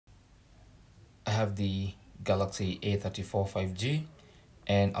I have the Galaxy A34 5G,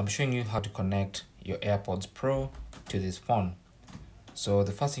 and I'll be showing you how to connect your AirPods Pro to this phone. So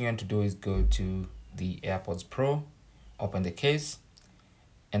the first thing you want to do is go to the AirPods Pro, open the case,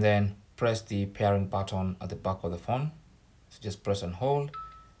 and then press the pairing button at the back of the phone. So just press and hold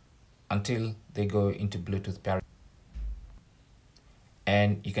until they go into Bluetooth pairing.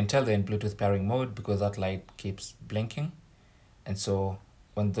 And you can tell they're in Bluetooth pairing mode because that light keeps blinking. And so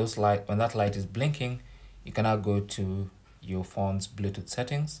when that light is blinking, you can now go to your phone's Bluetooth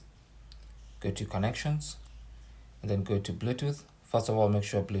settings, go to connections, and then go to Bluetooth. First of all, make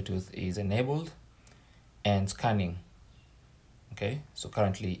sure Bluetooth is enabled, and scanning. Okay, so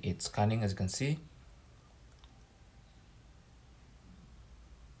currently it's scanning, as you can see.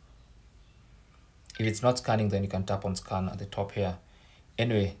 If it's not scanning, then you can tap on scan at the top here.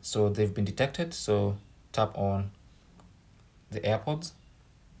 Anyway, so they've been detected, so tap on the AirPods.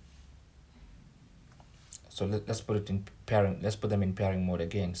 So let's put it in pairing. Let's put them in pairing mode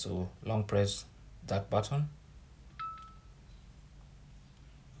again. So long press that button.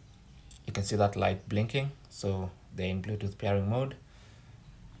 You can see that light blinking. So they're in Bluetooth pairing mode.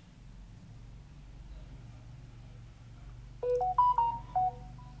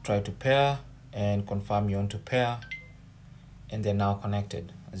 Try to pair and confirm you want to pair, and they're now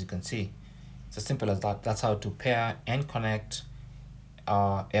connected. As you can see, it's as simple as that. That's how to pair and connect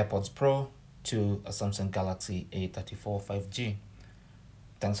our AirPods Pro to a Samsung Galaxy A34 5G.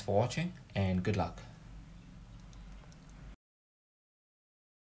 Thanks for watching and good luck.